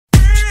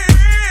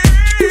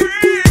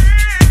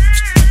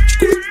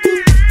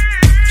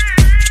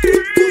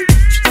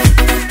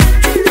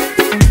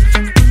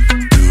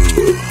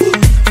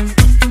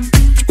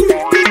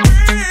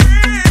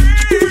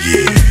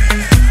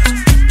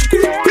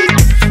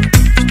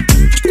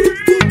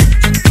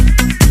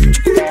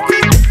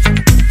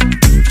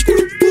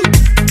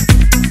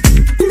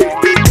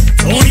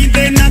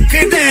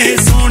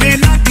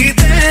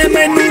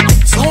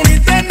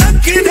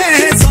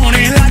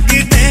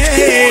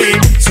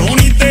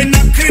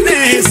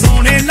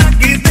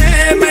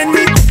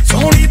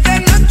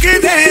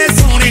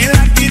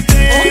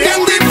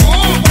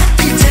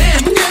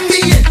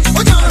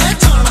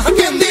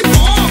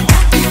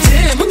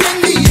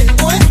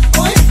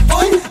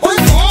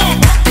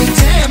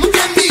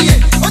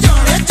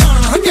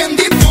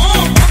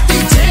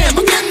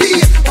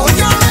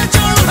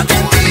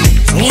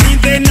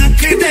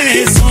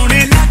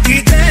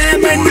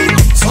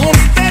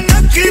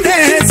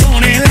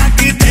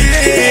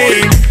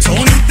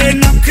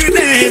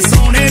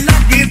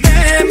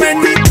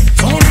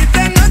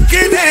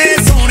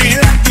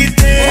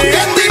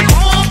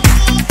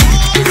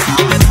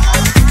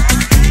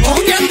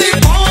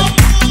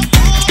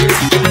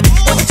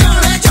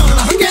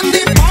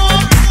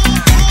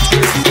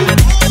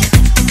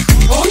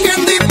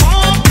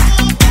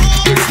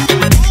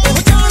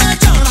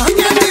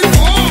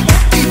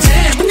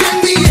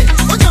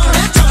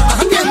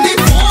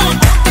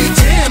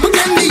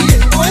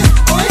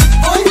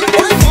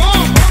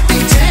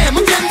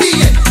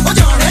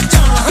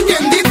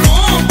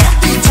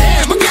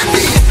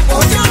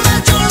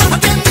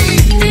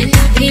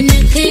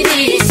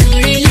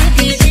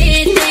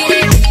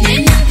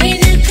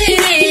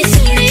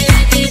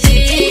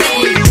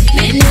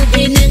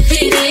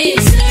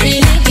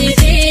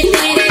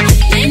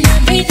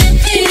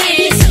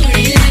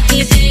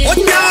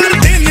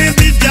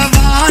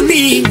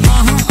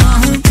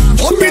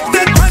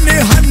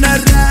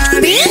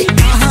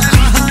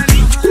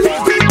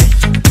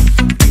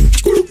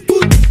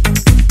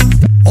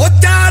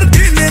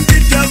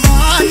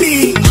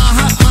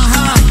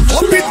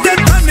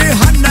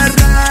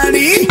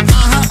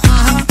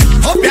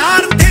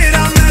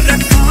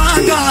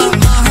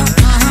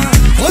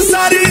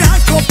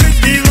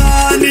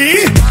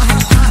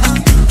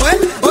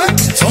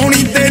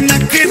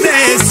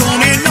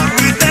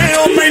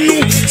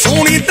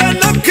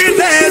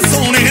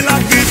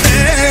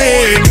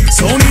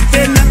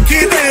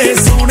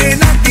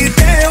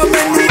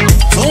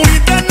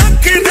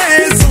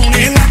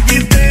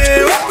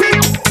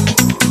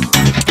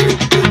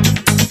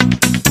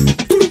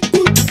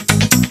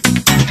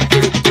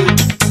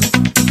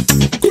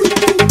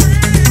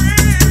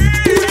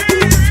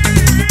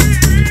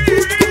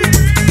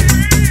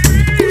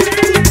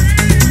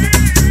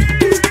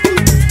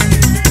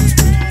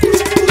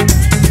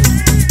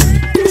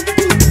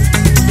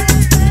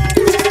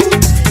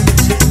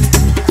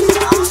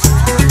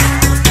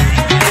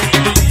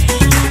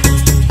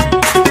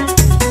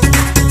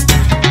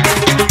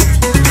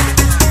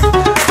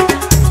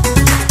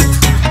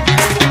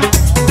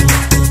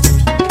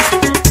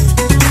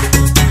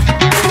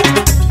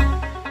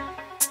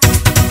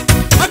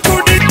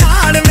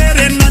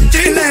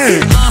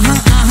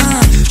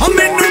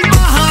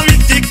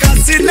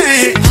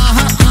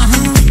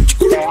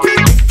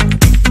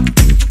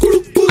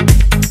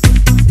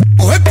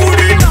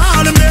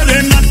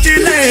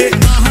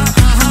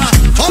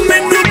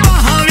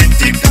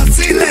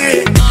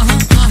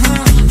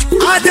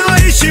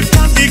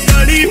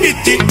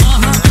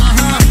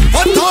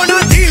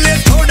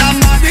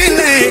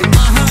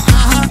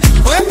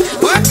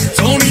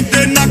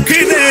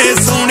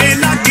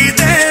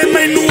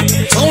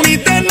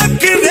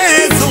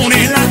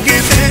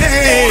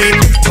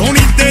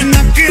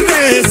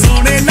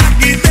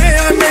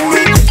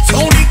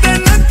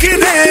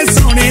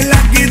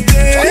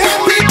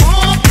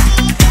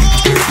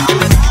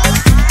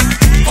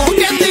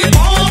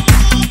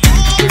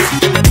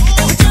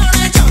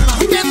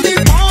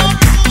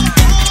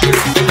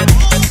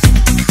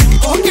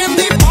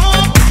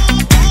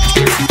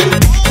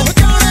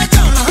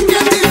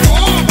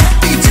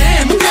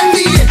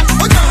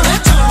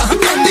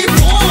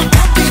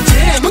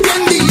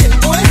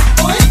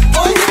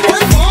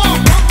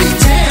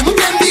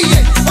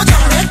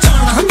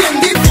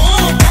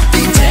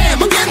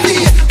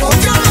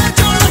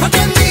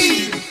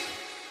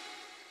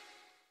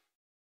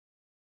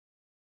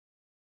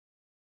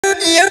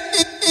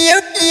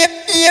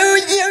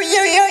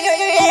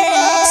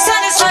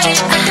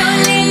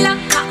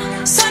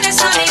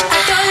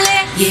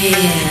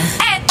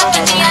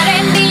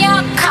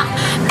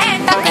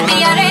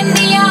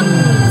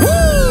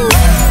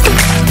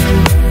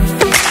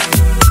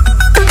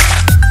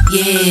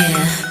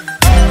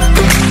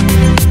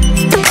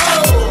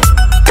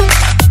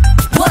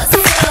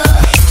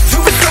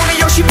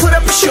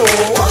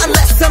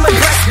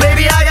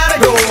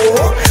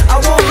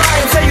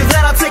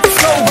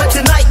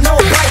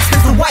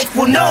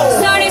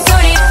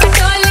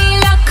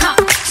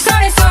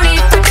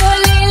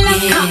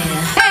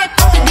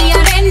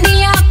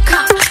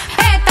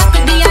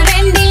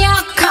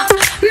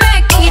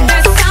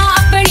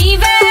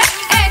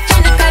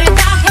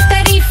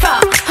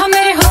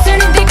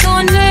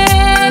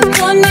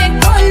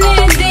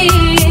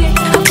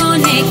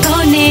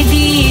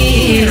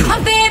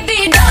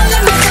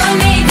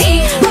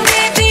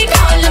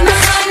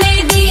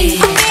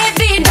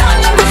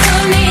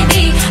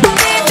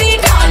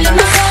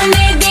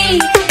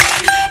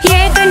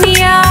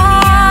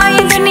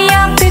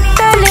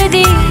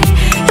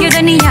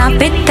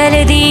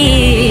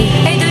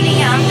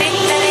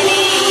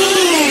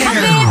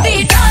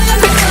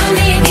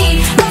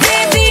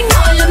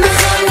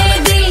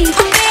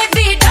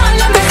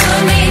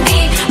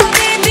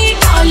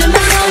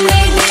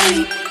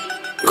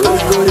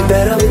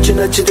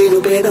नचदी नू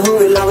बेद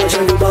होए लावा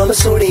चंगी बाम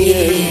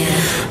सोड़िए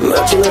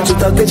नच नच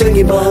तक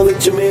चंगी बाह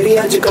विच मेरी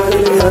अज कर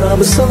ले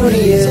आराम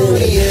सोड़िए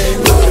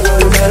गोल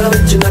गोल पैरा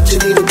विच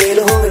नचदी नू बेद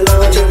होए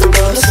लावा चंगी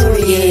बाम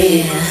सोड़िए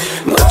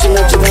नच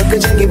नच तक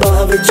चंगी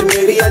बाह विच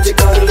मेरी अज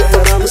कर ले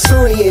आराम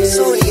सोड़िए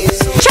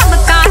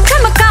चमका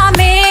चमका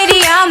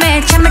मेरिया मैं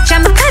चम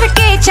चम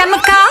करके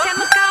चमका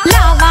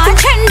लावा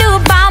झंडू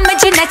बाम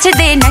ज नच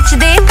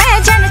दे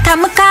पैजन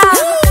थमका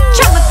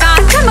चमका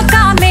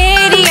चमका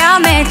मेरिया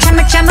मैं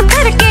चम चम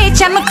करके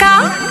चमका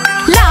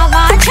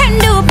लावा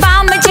झंडू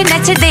बाम ज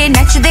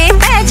नच दे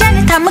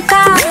पैजन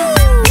थमका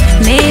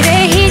मेरे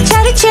ही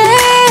चर्चे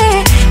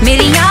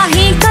मेरिया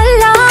ही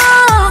गल्ला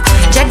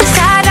जग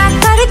सारा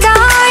करदा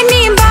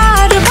नी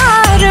बार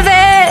बार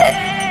वे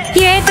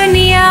ये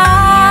दुनिया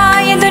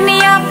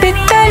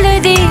पित्तल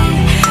दी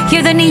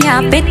ये दुनिया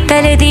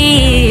पित्तल दी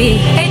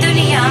ये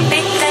दुनिया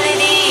पित्तल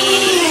दी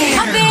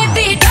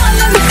बेबी डॉल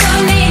में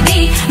सोने दी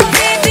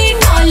बेबी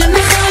डॉल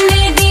में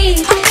सोने दी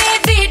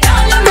बेबी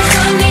डॉल में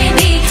सोने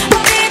दी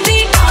बेबी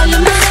डॉल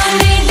में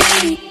सोने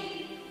दी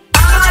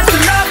I'm out to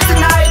love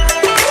tonight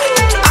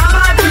I'm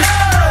out to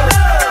love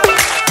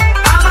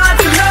I'm out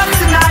to love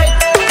tonight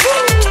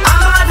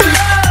I'm out to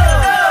love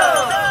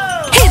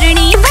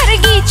हिरणी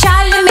वर्गी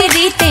चाल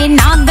मेरी ते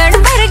नागण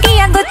वर्गी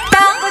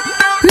गुत्ता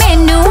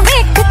मैनू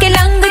वेख के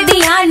लंघ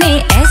दिया ने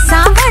ऐसा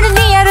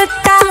बढ़निया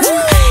रुत्ता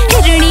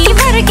हिरणी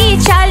वर्गी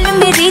चाल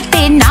मेरी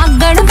ते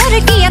नागण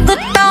वर्गी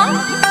गुत्ता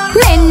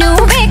मैनू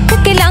वेख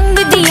के लंघ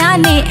दिया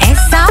ने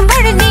ऐसा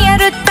बढ़निया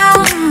रुत्ता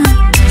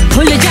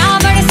भुल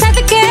जावण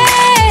सदके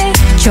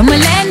चुम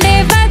लैंदे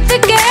बद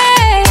के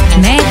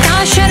मैं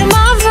ता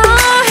शर्मावा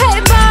है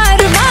बार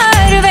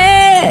बार वे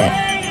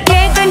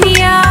ये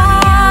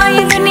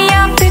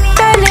दुनिया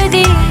पित्तल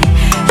दी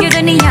ये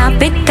दुनिया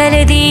पित्तल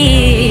दी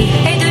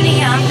ये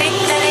दुनिया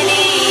पित्तल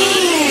दी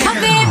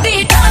बेबी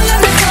डॉल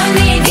में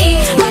सोने दी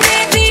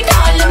बेबी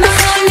डॉल में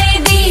सोने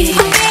दी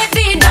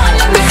बेबी डॉल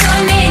में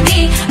सोने दी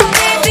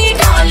बेबी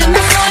डॉल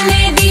में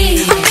सोने दी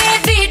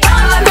बेबी डॉल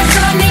में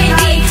सोने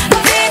दी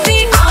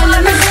बेबी डॉल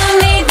में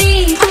सोने दी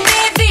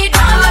बेबी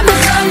डॉल में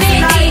सोने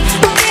दी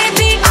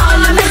बेबी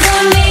डॉल में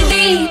सोने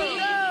दी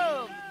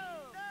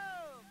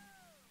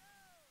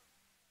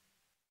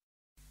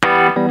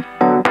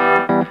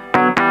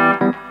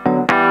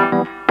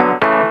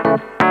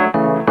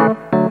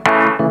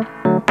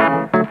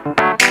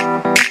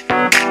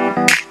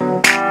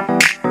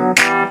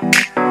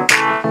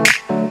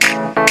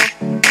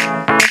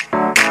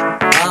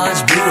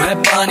आज ब्लू है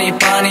पानी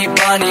पानी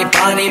पानी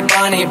पानी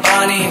पानी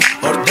पानी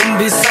और तुम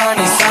भी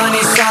सानी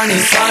सानी सानी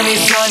सानी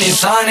सानी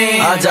सानी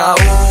आ जाओ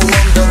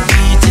on the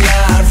beach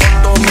यार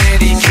फोटो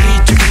मेरी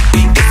खींच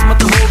टूटी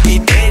किस्मत होगी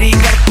तेरी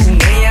कर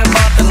तूने ये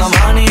बात न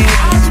मानी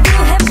आज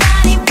ब्लू है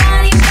पानी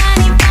पानी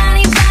पानी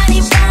पानी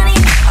पानी पानी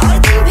और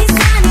तुम भी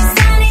सानी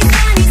सानी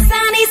सानी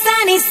सानी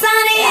सानी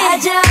सानी आ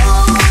जाओ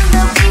on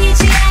the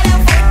beach यार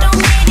फोटो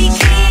मेरी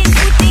खींच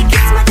टूटी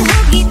किस्मत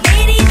होगी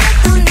तेरी तो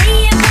तूने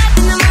ये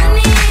बात न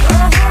मानी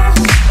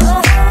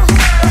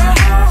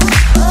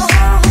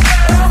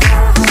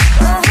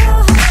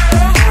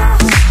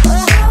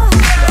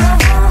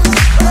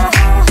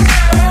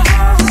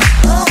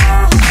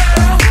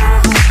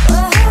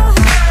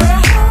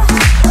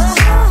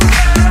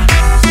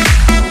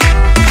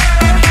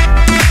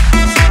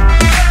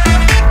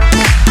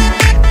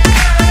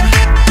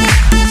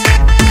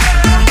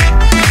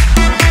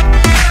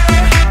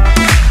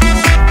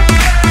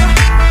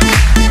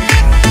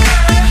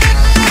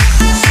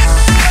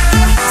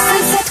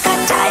सनसेट का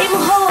टाइम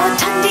हो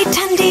ठंडी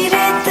ठंडी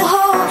रेत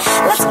हो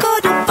लेट्स गो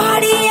टू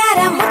पार्टी यार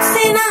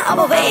मुझसे ना अब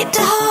वेट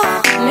हो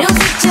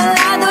म्यूजिक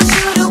चला दो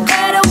शुरू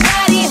करो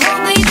पारी हो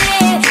गई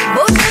दे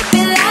बोतल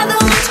पिला दो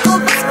मुझको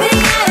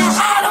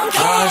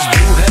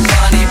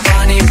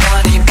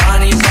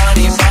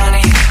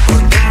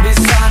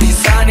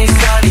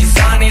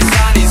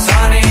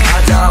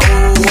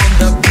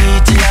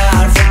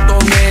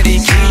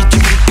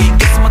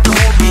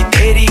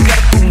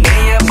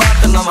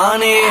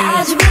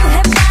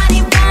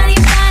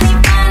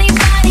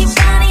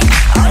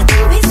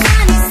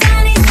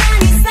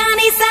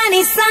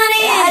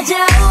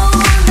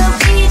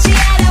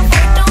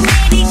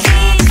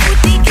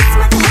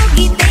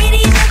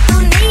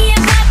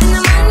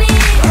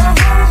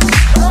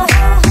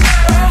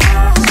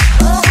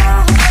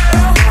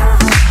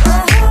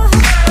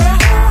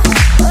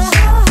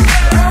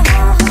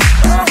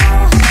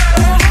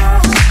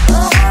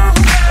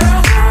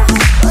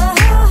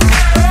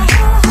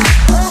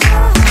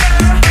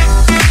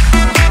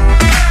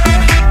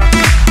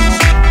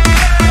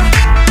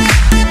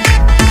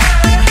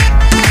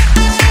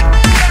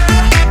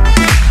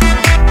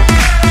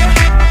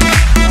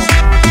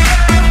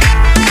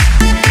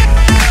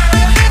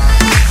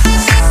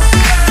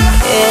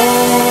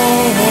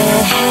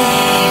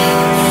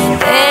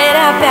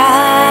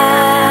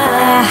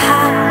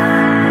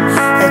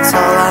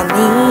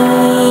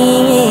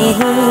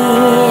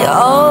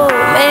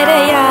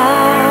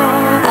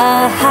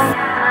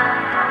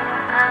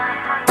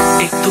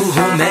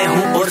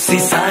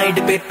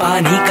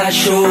जवानी का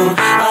शो,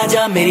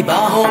 आजा मेरी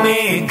बाहों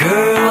में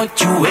girl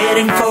what you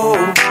waiting for,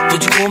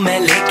 तुझको मैं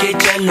लेके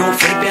चलूं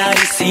फिर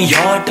प्यारी सी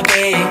यॉट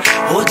पे,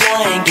 हो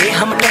जाएंगे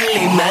हम कल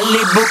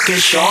मैलिबू के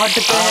शॉट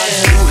पे।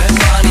 आज तू है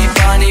पानी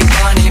पानी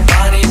पानी